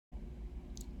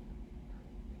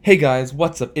Hey guys,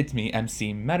 what's up? It's me,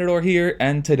 MC Matador here,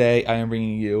 and today I am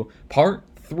bringing you part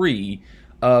 3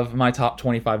 of my top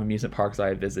 25 amusement parks I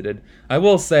have visited. I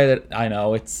will say that I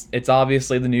know it's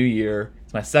obviously the new year.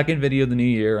 It's my second video of the new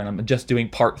year, and I'm just doing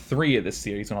part 3 of this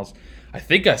series. I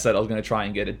think I said I was going to try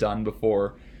and get it done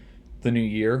before the new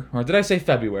year, or did I say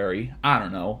February? I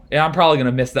don't know. Yeah, I'm probably going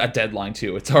to miss that deadline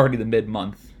too. It's already the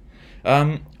mid-month.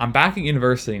 I'm back at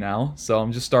university now, so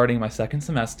I'm just starting my second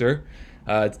semester.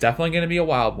 It's definitely going to be a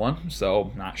wild one,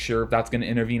 so not sure if that's going to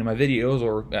intervene in my videos,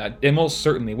 or it most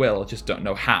certainly will, I just don't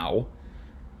know how.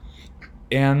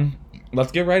 And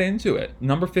let's get right into it.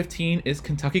 Number 15 is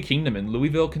Kentucky Kingdom in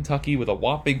Louisville, Kentucky, with a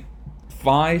whopping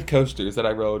 5 coasters that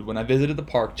I rode when I visited the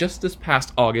park just this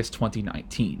past August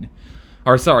 2019.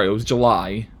 Or sorry, it was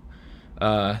July.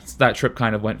 That trip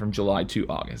kind of went from July to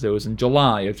August. It was in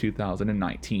July of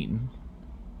 2019.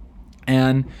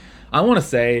 And I want to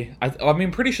say,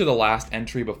 I'm pretty sure the last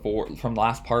entry from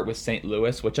last part was St.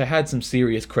 Louis, which I had some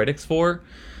serious critics for.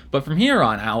 But from here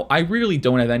on out, I really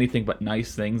don't have anything but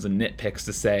nice things and nitpicks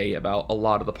to say about a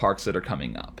lot of the parks that are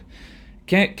coming up.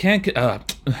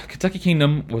 Kentucky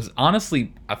Kingdom was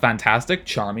honestly a fantastic,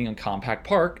 charming, and compact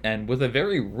park, and with a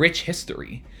very rich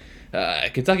history.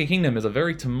 Kentucky Kingdom is a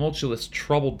very tumultuous,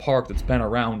 troubled park that's been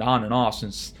around on and off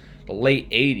since the late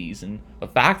 80s, and the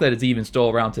fact that it's even still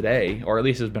around today, or at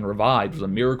least has been revived, was a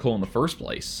miracle in the first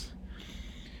place.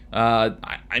 I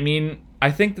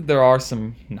think that there are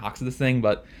some knocks to this thing,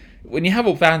 but when you have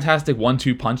a fantastic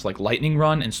 1-2 punch like Lightning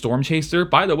Run and Storm Chaser,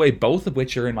 by the way, both of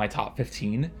which are in my top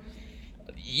 15,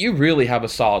 you really have a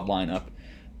solid lineup.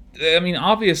 I mean,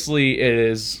 obviously it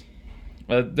is...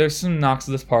 there's some knocks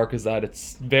to this park, is that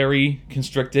it's very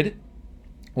constricted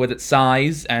with its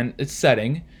size and its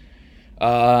setting.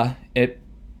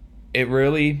 It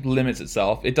really limits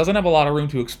itself. It doesn't have a lot of room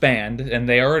to expand, and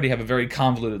they already have a very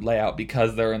convoluted layout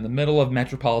because they're in the middle of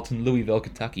metropolitan Louisville,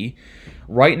 Kentucky,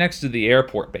 right next to the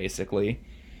airport, basically,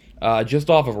 just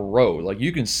off of a road. Like,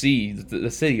 you can see the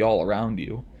city all around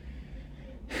you,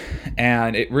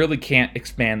 and it really can't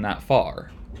expand that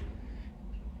far.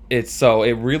 It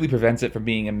really prevents it from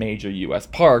being a major U.S.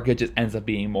 park. It just ends up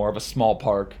being more of a small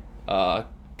park, kind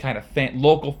of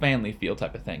local family feel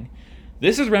type of thing.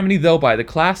 This is remedied, though, by the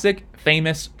classic,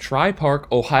 famous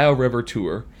Tri-Park Ohio River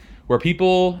Tour, where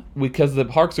people, because the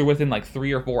parks are within like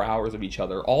 3 or 4 hours of each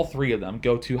other, all 3 of them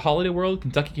go to Holiday World,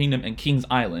 Kentucky Kingdom, and Kings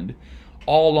Island,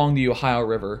 all along the Ohio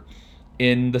River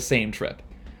in the same trip.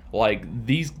 Like,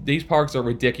 these parks are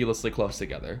ridiculously close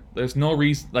together. There's no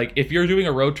reason, like, if you're doing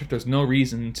a road trip, there's no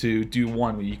reason to do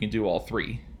one when you can do all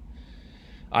 3.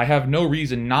 I have no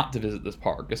reason not to visit this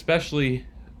park,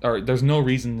 there's no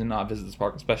reason to not visit this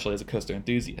park, especially as a coaster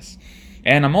enthusiast.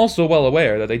 And I'm also well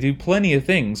aware that they do plenty of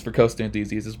things for coaster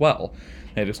enthusiasts as well.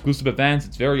 They have exclusive events,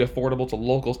 it's very affordable to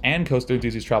locals and coaster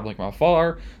enthusiasts traveling from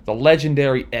afar. The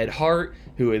legendary Ed Hart,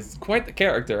 who is quite the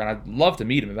character, and I'd love to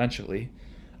meet him eventually.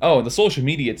 Oh, and the social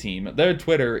media team, their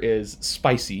Twitter is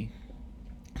spicy.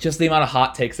 Just the amount of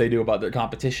hot takes they do about their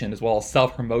competition, as well as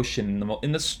self-promotion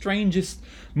in the strangest,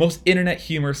 most internet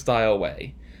humor style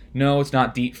way. No, it's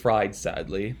not deep fried,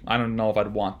 sadly. I don't know if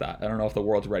I'd want that. I don't know if the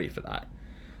world's ready for that.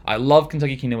 I love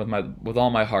Kentucky Kingdom with all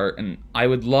my heart, and I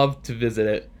would love to visit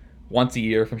it once a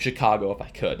year from Chicago if I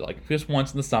could. Like, just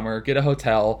once in the summer, get a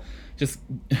hotel, just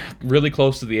really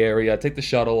close to the area, take the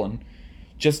shuttle, and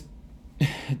just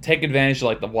take advantage of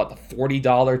like the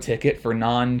 $40 ticket for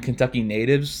non-Kentucky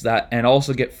natives, and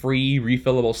also get free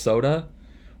refillable soda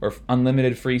or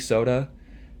unlimited free soda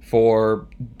for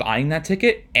buying that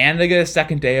ticket, and I get a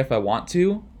second day if I want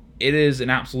to. It is an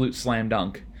absolute slam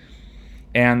dunk.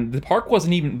 And the park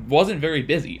wasn't very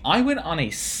busy. I went on a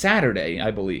Saturday,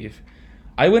 I believe.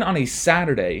 I went on a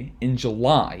Saturday in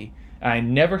July, and I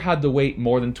never had to wait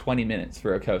more than 20 minutes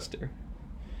for a coaster.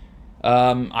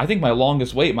 I think my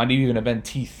longest wait might even have been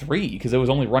T3, because it was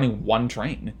only running one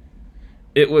train.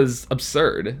 It was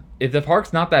absurd. If the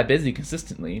park's not that busy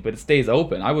consistently, but it stays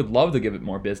open, I would love to give it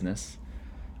more business.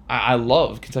 I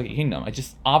love Kentucky Kingdom.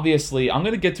 Obviously, I'm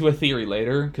going to get to a theory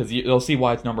later, because you'll see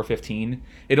why it's number 15.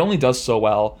 It only does so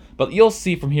well, but you'll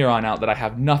see from here on out that I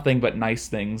have nothing but nice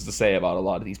things to say about a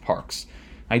lot of these parks.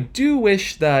 I do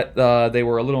wish that they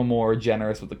were a little more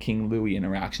generous with the King Louis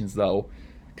interactions, though,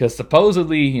 because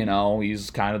supposedly, he's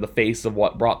kind of the face of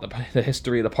what brought the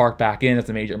history of the park back in as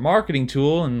a major marketing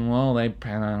tool, and, well, I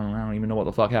don't even know what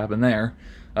the fuck happened there.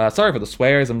 Sorry for the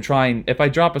swears. I'm trying. If I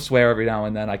drop a swear every now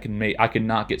and then, I can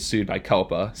not get sued by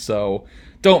COPA. So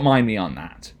don't mind me on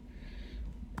that.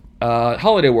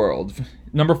 Holiday World,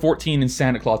 number 14 in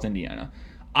Santa Claus, Indiana.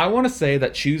 I want to say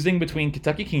that choosing between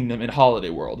Kentucky Kingdom and Holiday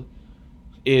World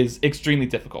is extremely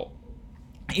difficult.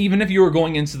 even if you were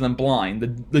going into them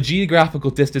blind, the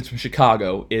geographical distance from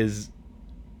Chicago is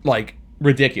like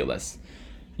ridiculous.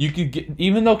 You could get,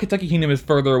 even though Kentucky Kingdom is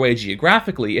further away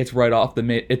geographically, it's off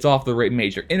the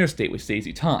major interstate, which saves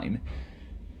you time.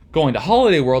 Going to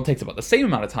Holiday World takes about the same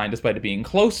amount of time, despite it being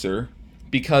closer,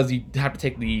 because you have to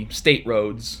take the state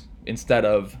roads instead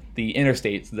of the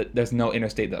interstates. There's no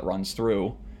interstate that runs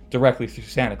directly through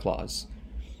Santa Claus.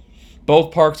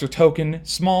 Both parks are token,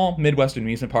 small Midwestern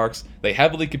amusement parks. They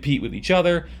heavily compete with each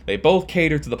other. They both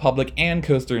cater to the public and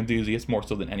coaster enthusiasts more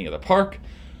so than any other park,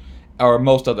 or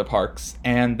most other parks.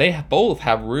 And they both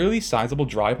have really sizable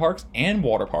dry parks and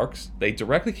water parks. They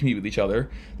directly compete with each other.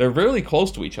 They're really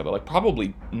close to each other, like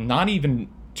probably not even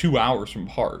 2 hours from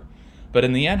apart. But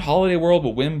in the end, Holiday World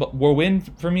will win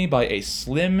for me by a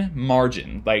slim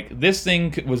margin. Like, this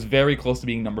thing was very close to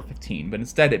being number 15, but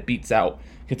instead it beats out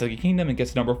Kentucky Kingdom and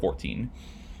gets number 14.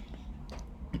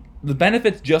 The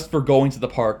benefits just for going to the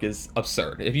park is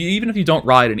absurd. Even if you don't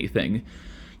ride anything,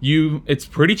 it's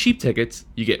pretty cheap tickets.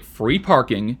 You get free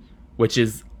parking, which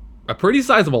is a pretty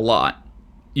sizable lot.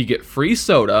 You get free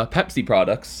soda, Pepsi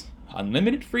products,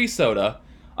 unlimited free soda,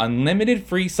 unlimited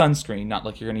free sunscreen, not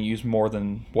like you're going to use more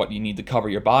than what you need to cover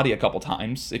your body a couple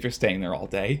times if you're staying there all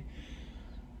day.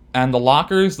 And the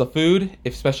lockers, the food,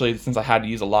 especially since I had to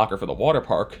use a locker for the water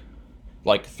park,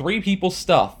 like 3 people's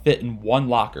stuff fit in one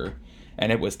locker,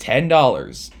 and it was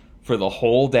 $10 for the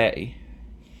whole day.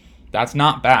 That's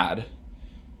not bad.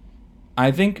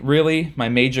 I think really my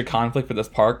major conflict for this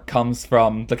park comes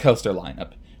from the coaster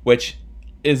lineup, which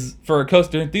is, for a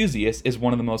coaster enthusiast, is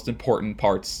one of the most important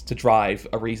parts to drive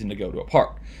a reason to go to a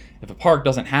park. If a park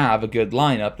doesn't have a good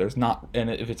lineup, there's not, and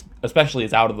if it's especially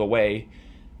as out of the way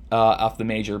off the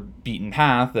major beaten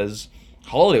path as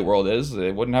Holiday World is,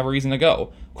 they wouldn't have a reason to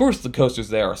go. Of course, the coasters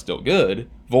there are still good.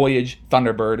 Voyage,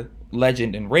 Thunderbird,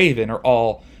 Legend, and Raven are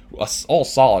all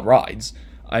solid rides.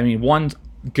 I mean, one's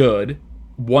good,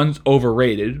 one's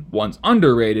overrated, one's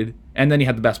underrated, and then you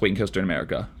have the best waiting coaster in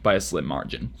America by a slim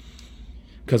margin.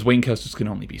 Because waiting coasters can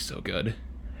only be so good,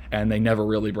 and they never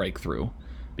really break through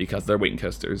because they're waiting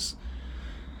coasters.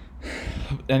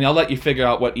 And I'll let you figure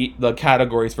out what the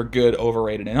categories for good,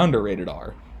 overrated, and underrated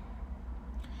are.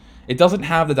 It doesn't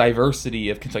have the diversity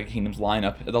of Kentucky Kingdom's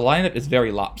lineup. The lineup is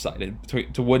very lopsided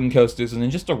to wooden coasters and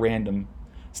then just a random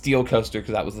steel coaster,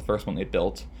 because that was the first one they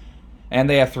built. And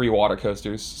they have 3 water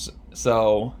coasters,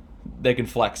 so they can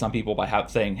flex on people by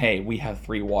saying, hey, we have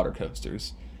 3 water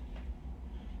coasters.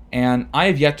 And I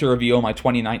have yet to reveal my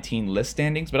 2019 list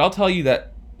standings, but I'll tell you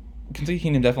that Kentucky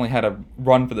Kingdom definitely had a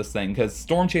run for this thing, because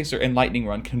Storm Chaser and Lightning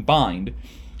Run combined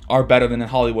are better than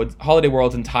Holiday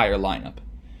World's entire lineup.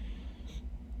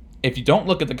 If you don't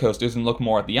look at the coasters and look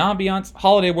more at the ambiance,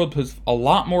 Holiday World puts a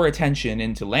lot more attention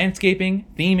into landscaping,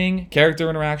 theming, character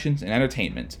interactions, and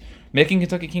entertainment, making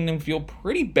Kentucky Kingdom feel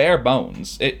pretty bare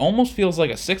bones. It almost feels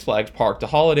like a Six Flags park to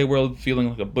Holiday World feeling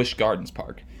like a Busch Gardens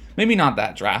park. Maybe not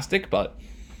that drastic, but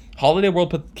Holiday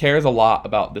World cares a lot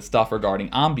about the stuff regarding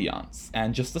ambiance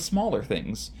and just the smaller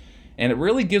things, and it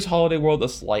really gives Holiday World a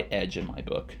slight edge in my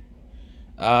book.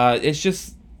 It's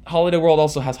just, Holiday World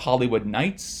also has Hollywood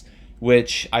Nights,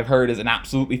 which I've heard is an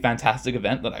absolutely fantastic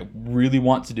event that I really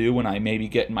want to do when I maybe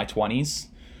get in my 20s.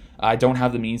 I don't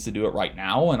have the means to do it right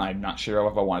now, and I'm not sure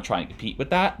if I want to try and compete with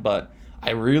that, but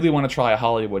I really want to try a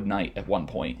Hollywood night at one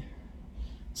point.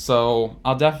 So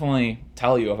I'll definitely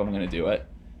tell you if I'm going to do it.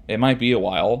 It might be a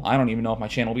while. I don't even know if my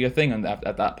channel will be a thing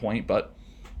at that point, but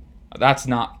that's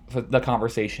not the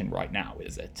conversation right now,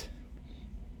 is it?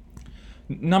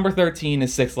 Number 13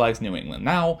 is Six Flags New England.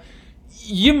 Now,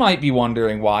 you might be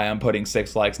wondering why I'm putting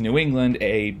Six Flags New England,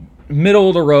 a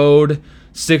middle-of-the-road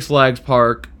Six Flags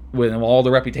park with all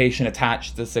the reputation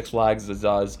attached to Six Flags as it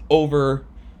does, over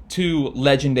 2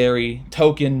 legendary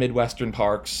token Midwestern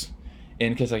parks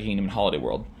in Kentucky Kingdom and Holiday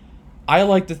World. I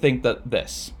like to think that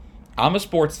I'm a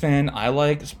sports fan, I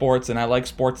like sports, and I like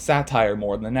sports satire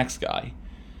more than the next guy.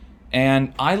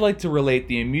 And I like to relate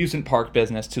the amusement park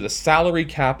business to the salary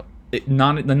cap, the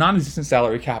non-existent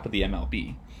salary cap of the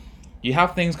MLB. You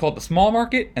have things called the small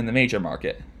market and the major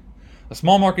market. The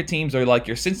small market teams are like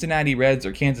your Cincinnati Reds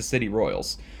or Kansas City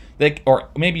Royals. Or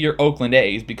maybe your Oakland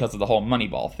A's because of the whole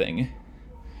Moneyball thing.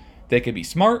 They could be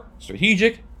smart,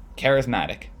 strategic,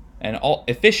 charismatic, and all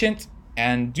efficient,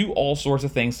 and do all sorts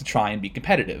of things to try and be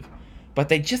competitive. But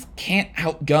they just can't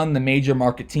outgun the major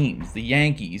market teams. The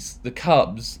Yankees, the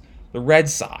Cubs, the Red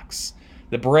Sox,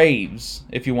 the Braves,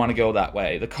 if you want to go that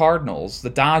way, the Cardinals, the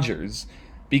Dodgers,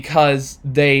 because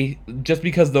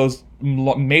those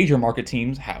major market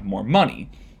teams have more money.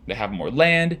 They have more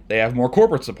land, they have more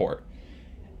corporate support.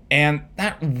 And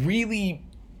that really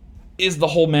is the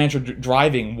whole mantra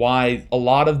driving why a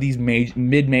lot of these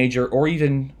mid-major, or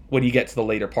even when you get to the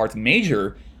later parts,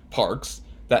 major parks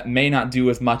that may not do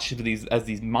as much of these as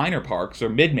these minor parks or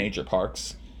mid-major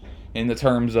parks in the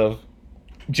terms of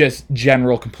just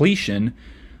general completion,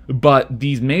 but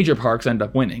these major parks end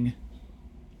up winning.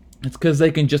 It's because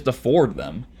they can just afford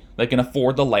them. They can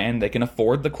afford the land, they can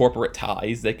afford the corporate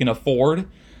ties, they can afford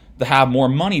to have more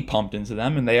money pumped into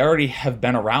them, and they already have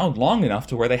been around long enough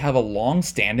to where they have a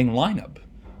long-standing lineup.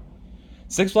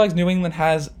 Six Flags New England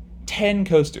has 10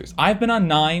 coasters. I've been on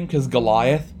 9 because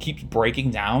Goliath keeps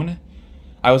breaking down.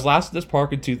 I was last at this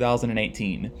park in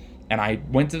 2018, and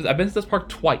I've been to this park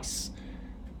twice,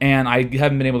 and I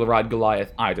haven't been able to ride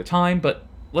Goliath either time, but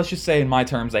let's just say in my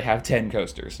terms they have 10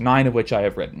 coasters, 9 of which I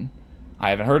have ridden. I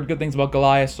haven't heard good things about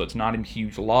Goliath, so it's not a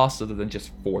huge loss other than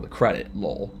just for the credit,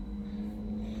 lol.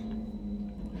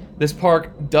 This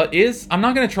park is, I'm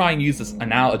not going to try and use this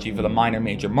analogy for the minor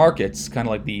major markets, kind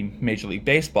of like the Major League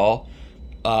Baseball,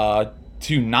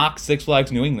 to knock Six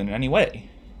Flags New England in any way.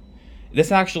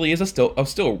 This actually is still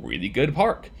a really good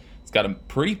park. It's got a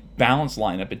pretty balanced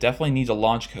lineup. It definitely needs a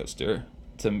launch coaster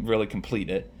to really complete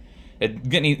it. It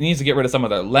needs to get rid of some of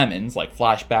their lemons, like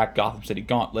Flashback, Gotham City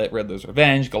Gauntlet, Riddler's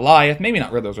Revenge, Goliath. Maybe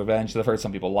not Riddler's Revenge, because I've heard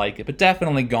some people like it, but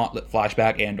definitely Gauntlet,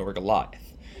 Flashback, and or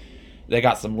Goliath. They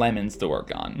got some lemons to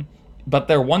work on. But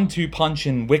their 1-2 punch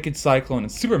in Wicked Cyclone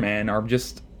and Superman are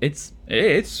just, it's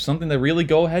something to really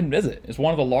go ahead and visit. It's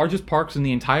one of the largest parks in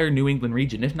the entire New England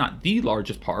region, if not the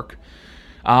largest park.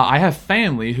 I have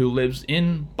family who lives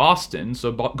in Boston,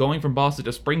 so going from Boston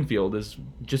to Springfield is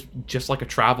just like a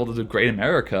travel to the Great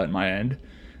America at my end.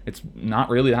 It's not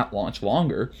really that much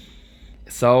longer.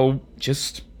 So,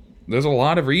 there's a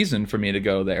lot of reason for me to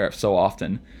go there so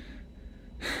often.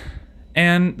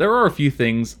 And there are a few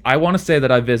things. I want to say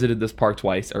that I visited this park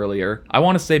twice earlier. I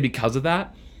want to say because of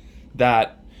that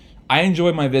I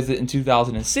enjoyed my visit in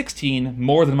 2016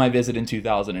 more than my visit in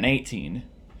 2018.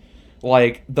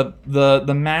 Like,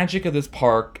 the magic of this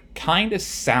park kind of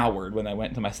soured when I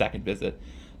went to my second visit.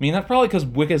 I mean, that's probably because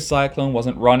Wicked Cyclone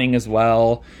wasn't running as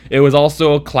well. It was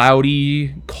also a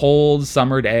cloudy, cold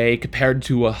summer day compared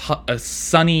to a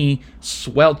sunny,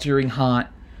 sweltering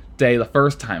hot day the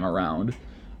first time around.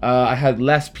 I had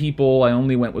less people. I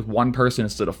only went with one person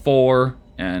instead of 4.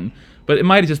 But it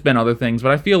might have just been other things.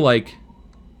 But I feel like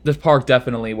this park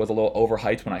definitely was a little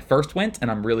overhyped when I first went,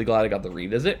 and I'm really glad I got the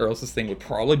revisit, or else this thing would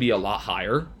probably be a lot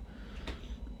higher.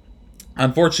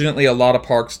 Unfortunately, a lot of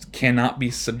parks cannot be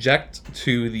subject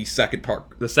to the second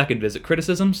visit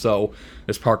criticism, so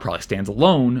this park probably stands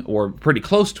alone, or pretty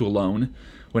close to alone,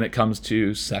 when it comes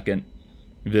to second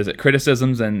visit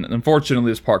criticisms, and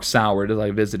unfortunately this park soured as I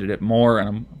visited it more, and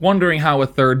I'm wondering how a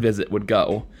third visit would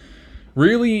go.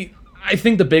 Really, I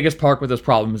think the biggest park with this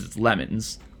problem is its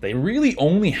lemons. They really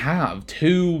only have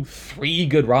 2-3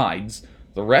 good rides.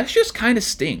 The rest just kind of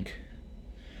stink.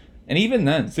 And even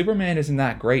then, Superman isn't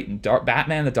that great, and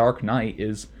Batman the Dark Knight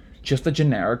is just a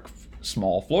generic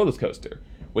small floorless coaster.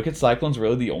 Wicked Cyclone's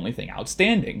really the only thing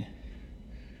outstanding.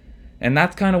 And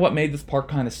that's kind of what made this park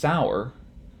kind of sour.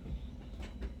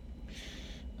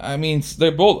 I mean,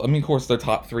 they're both, of course, their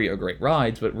top 3 are great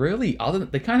rides, but really,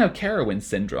 they kind of have Carowin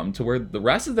syndrome, to where the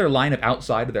rest of their lineup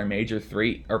outside of their major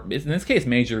 3, or in this case,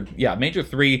 major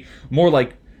 3, more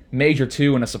like major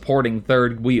 2 and a supporting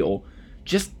third wheel,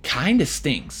 just kind of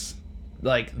stinks.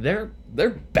 Like, they're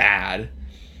bad.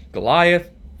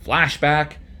 Goliath,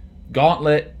 Flashback,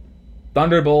 Gauntlet,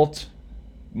 Thunderbolt,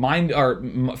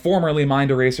 formerly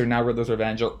Mind Eraser, now Riddler's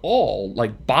Revenge, are all,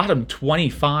 like, bottom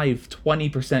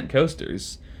 20%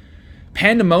 coasters.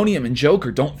 Pandemonium and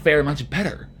Joker don't fare much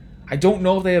better. I don't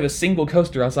know if they have a single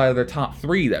coaster outside of their top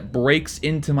 3 that breaks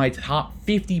into my top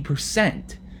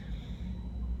 50%.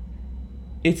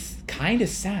 It's kind of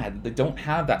sad that they don't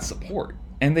have that support.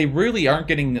 And they really aren't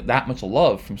getting that much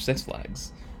love from Six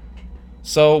Flags.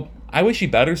 So, I wish you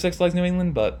better, Six Flags New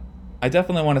England, but I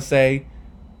definitely want to say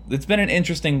it's been an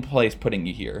interesting place putting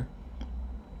you here.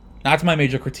 That's my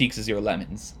major critiques is your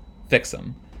lemons. Fix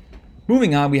them.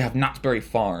 Moving on, we have Knott's Berry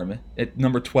Farm at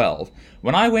number 12.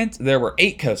 When I went, there were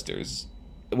 8 coasters,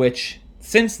 which,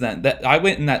 since then, I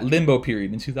went in that limbo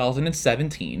period in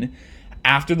 2017,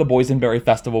 after the Boysenberry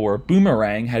Festival, where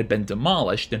Boomerang had been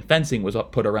demolished and fencing was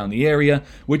put around the area,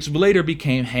 which later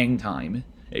became Hang Time,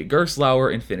 a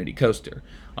Gerstlauer Infinity coaster.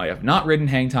 I have not ridden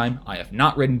Hang Time, I have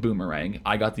not ridden Boomerang.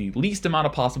 I got the least amount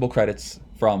of possible credits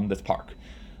from this park.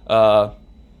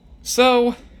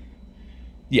 So,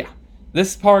 yeah.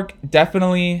 This park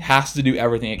definitely has to do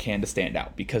everything it can to stand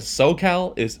out, because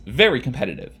SoCal is very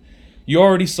competitive. You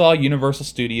already saw Universal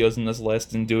Studios in this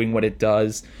list and doing what it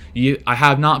does. I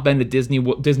have not been to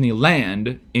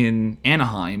Disneyland in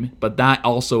Anaheim, but that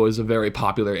also is a very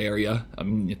popular area. I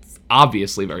mean, it's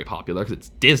obviously very popular because it's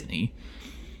Disney.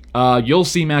 You'll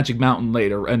see Magic Mountain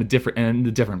later in a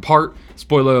different part.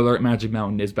 Spoiler alert: Magic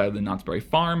Mountain is better than Knott's Berry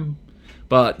Farm,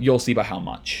 but you'll see by how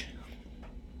much.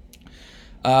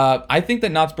 I think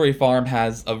that Knott's Berry Farm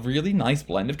has a really nice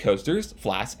blend of coasters,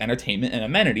 flats, entertainment, and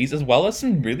amenities, as well as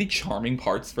some really charming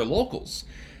parts for locals.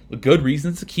 Good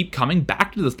reasons to keep coming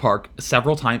back to this park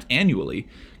several times annually.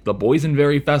 The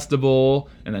Boysenberry Festival,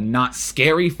 and the Not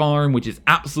Scary Farm, which is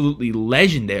absolutely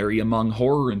legendary among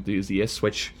horror enthusiasts,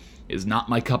 which is not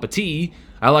my cup of tea.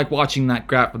 I like watching that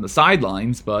crap from the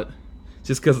sidelines, but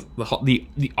just because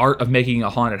the art of making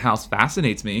a haunted house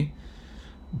fascinates me,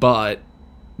 but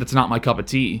that's not my cup of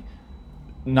tea.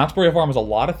 Knott's Berry Farm has a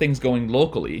lot of things going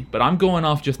locally, but I'm going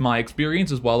off just my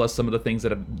experience as well as some of the things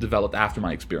that have developed after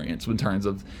my experience in terms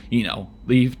of,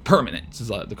 the permanents,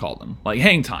 as I like to call them, like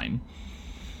hang time.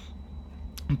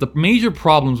 The major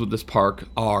problems with this park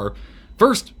are,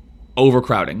 first,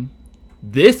 overcrowding.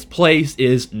 This place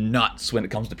is nuts when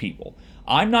it comes to people.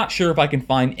 I'm not sure if I can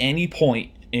find any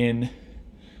point in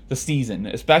the season,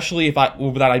 especially that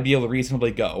I'd be able to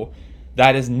reasonably go,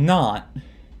 that is not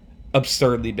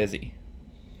absurdly busy.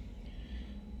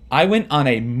 I went on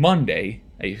a Monday,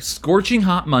 a scorching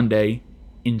hot Monday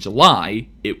in July.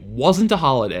 It wasn't a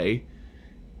holiday.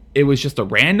 It was just a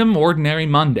random ordinary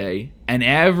Monday, and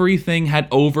everything had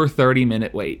over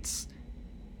 30-minute waits.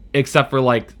 Except for,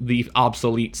 the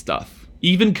obsolete stuff.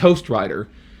 Even Ghost Rider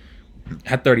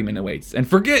had 30-minute waits. And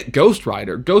forget Ghost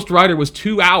Rider. Ghost Rider was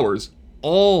 2 hours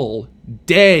all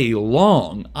day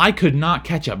long. I could not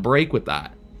catch a break with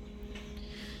that.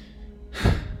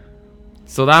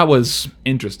 So that was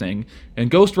interesting.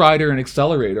 And Ghost Rider and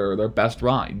Accelerator are their best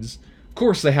rides. Of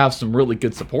course, they have some really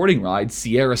good supporting rides.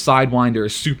 Sierra Sidewinder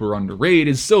is super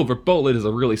underrated. Silver Bullet is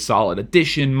a really solid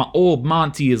addition. Old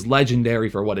Monty is legendary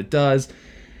for what it does.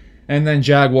 And then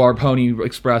Jaguar, Pony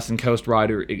Express, and Coast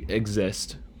Rider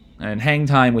exist. And Hang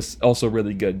Time was also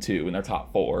really good, too, in their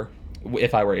top 4,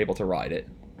 if I were able to ride it.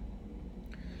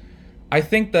 I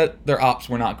think that their ops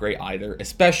were not great either,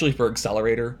 especially for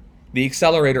Accelerator. The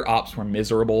Accelerator ops were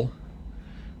miserable.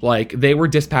 They were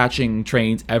dispatching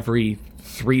trains every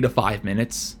 3 to 5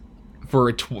 minutes for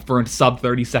a sub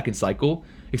 30-second cycle.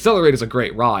 Accelerator's a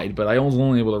great ride, but I was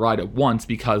only able to ride it once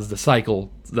because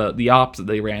the ops that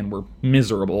they ran were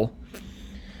miserable.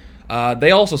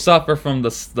 They also suffer from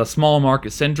the small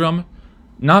market syndrome,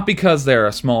 not because they're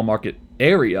a small market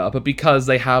area, but because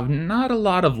they have not a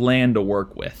lot of land to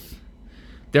work with.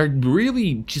 They're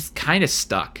really just kind of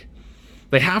stuck.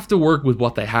 They have to work with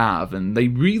what they have, and they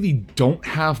really don't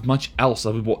have much else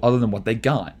other than what they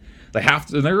got.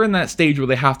 They're in that stage where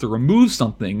they have to remove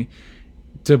something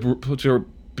to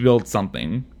build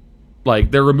something.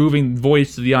 They're removing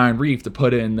Voyage to the Iron Reef to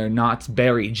put in their Knott's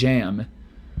Berry Jam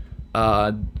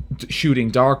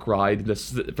shooting dark ride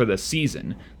for this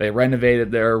season. They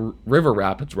renovated their River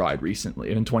Rapids ride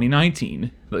recently in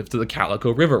 2019 to the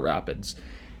Calico River Rapids.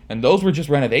 And those were just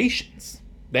renovations.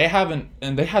 They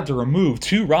had to remove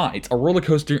 2 rides, a roller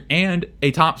coaster and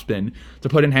a top spin, to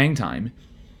put in hang time.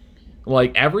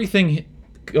 Everything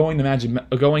going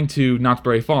to Knott's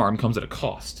Berry Farm comes at a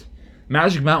cost.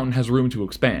 Magic Mountain has room to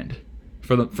expand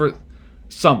for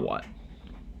somewhat.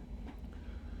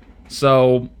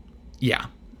 So, yeah.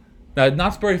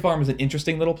 Knott's Berry Farm is an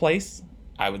interesting little place.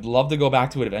 I would love to go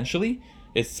back to it eventually,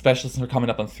 especially since we're coming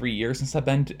up on 3 years since I've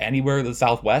been to anywhere in the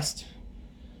Southwest.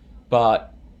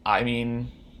 But, I mean,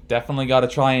 definitely got to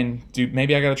try and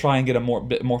maybe I got to try and get a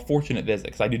bit more fortunate visit,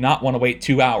 because I do not want to wait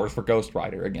 2 hours for Ghost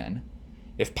Rider again,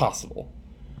 if possible.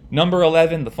 Number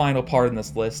 11, the final part in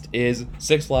this list, is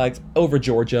Six Flags Over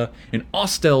Georgia in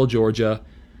Austell, Georgia,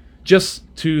 just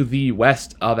to the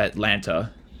west of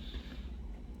Atlanta.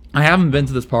 I haven't been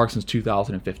to this park since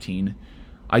 2015.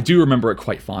 I do remember it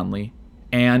quite fondly,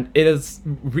 and it has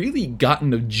really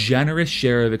gotten a generous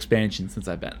share of expansion since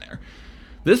I've been there.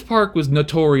 This park was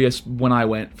notorious when I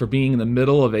went for being in the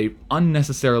middle of a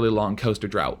unnecessarily long coaster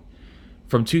drought.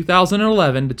 From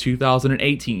 2011 to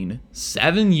 2018,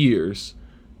 7 years,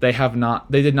 they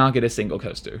did not get a single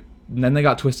coaster. And then they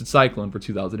got Twisted Cyclone for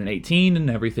 2018, and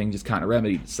everything just kind of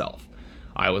remedied itself.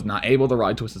 I was not able to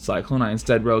ride Twisted Cyclone. I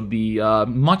instead rode the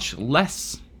much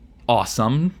less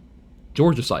awesome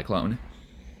Georgia Cyclone,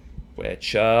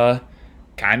 which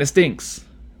kind of stinks.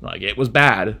 It was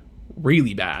bad,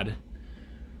 really bad.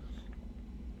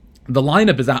 The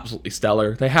lineup is absolutely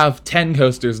stellar. They have 10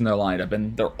 coasters in their lineup,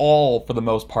 and they're all, for the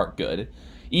most part, good.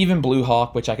 Even Blue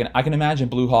Hawk, which I can imagine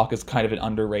Blue Hawk is kind of an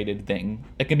underrated thing.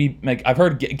 It can be like, I've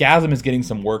heard Gasm is getting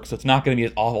some work, so it's not going to be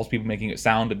as awful as people making it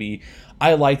sound to be.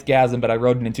 I liked Gasm, but I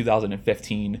rode it in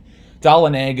 2015.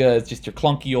 Dahlonega is just your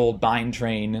clunky old Dine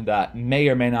Train that may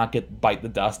or may not bite the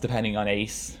dust depending on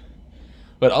Ace.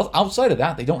 But outside of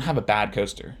that, they don't have a bad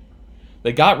coaster.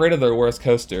 They got rid of their worst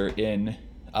coaster in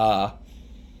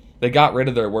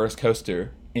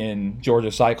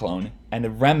Georgia Cyclone, and they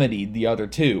remedied the other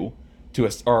two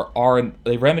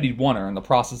they remedied one, or in the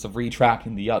process of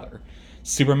retracking the other.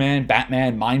 Superman,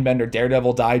 Batman, Mindbender,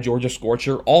 Daredevil, Die, Georgia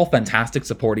Scorcher, all fantastic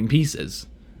supporting pieces.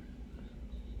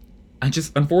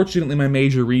 Unfortunately, my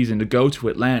major reason to go to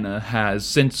Atlanta has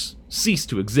since ceased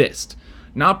to exist.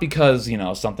 Not because,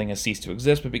 something has ceased to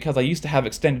exist, but because I used to have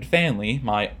extended family.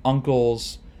 My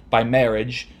uncle's, by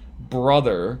marriage,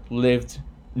 brother lived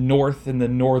north in the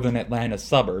northern Atlanta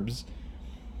suburbs.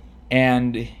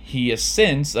 And he has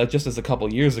since, just as a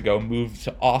couple years ago, moved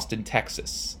to Austin,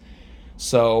 Texas.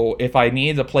 So if I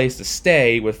need a place to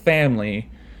stay with family,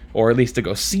 or at least to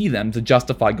go see them to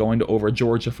justify going to over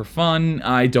Georgia for fun,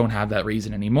 I don't have that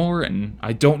reason anymore, and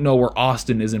I don't know where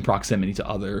Austin is in proximity to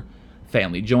other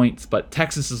family joints, but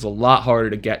Texas is a lot harder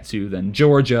to get to than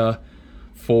Georgia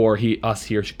for us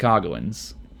here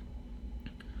Chicagoans.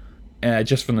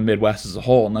 Just from the Midwest as a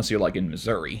whole, unless you're like in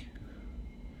Missouri.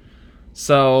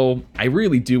 So, I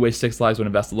really do wish Six Flags would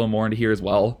invest a little more into here as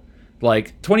well.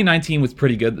 Like, 2019 was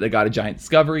pretty good that they got a giant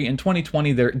discovery. In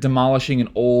 2020, they're demolishing an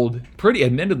old, pretty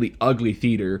admittedly ugly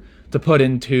theater to put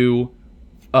in a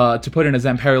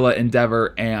Zamperla,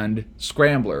 Endeavor, and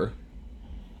Scrambler.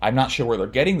 I'm not sure where they're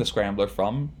getting the Scrambler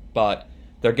from, but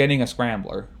they're getting a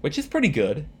Scrambler, which is pretty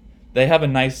good. They have a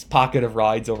nice pocket of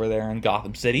rides over there in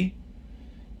Gotham City.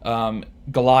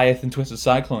 Goliath and Twisted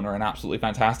Cyclone are an absolutely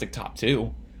fantastic top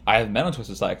two. I haven't been on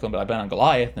Twisted Cyclone, but I've been on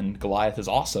Goliath, and Goliath is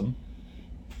awesome.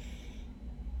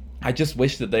 I just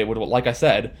wish that they would, like I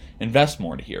said, invest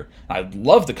more into here. I'd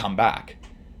love to come back.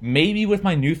 Maybe with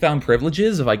my newfound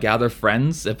privileges, if I gather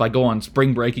friends, if I go on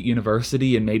spring break at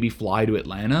university and maybe fly to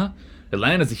Atlanta.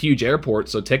 Atlanta's a huge airport,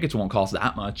 so tickets won't cost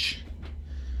that much.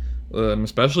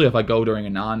 Especially if I go during a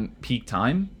non-peak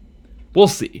time. We'll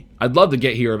see. I'd love to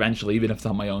get here eventually, even if it's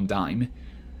on my own dime.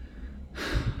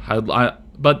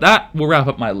 But that will wrap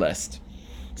up my list.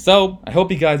 So, I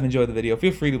hope you guys enjoyed the video.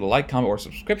 Feel free to like, comment, or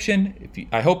subscription.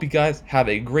 I hope you guys have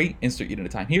a great insert unit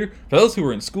of time here. For those who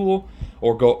are in school,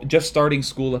 or just starting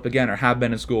school up again, or have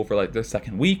been in school for like their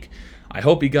second week, I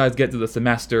hope you guys get to the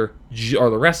semester, or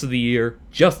the rest of the year,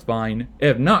 just fine.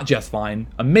 If not just fine,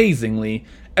 amazingly.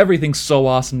 Everything's so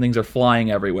awesome, things are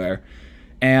flying everywhere.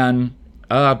 And,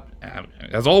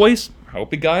 as always,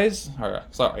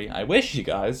 I wish you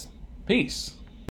guys peace.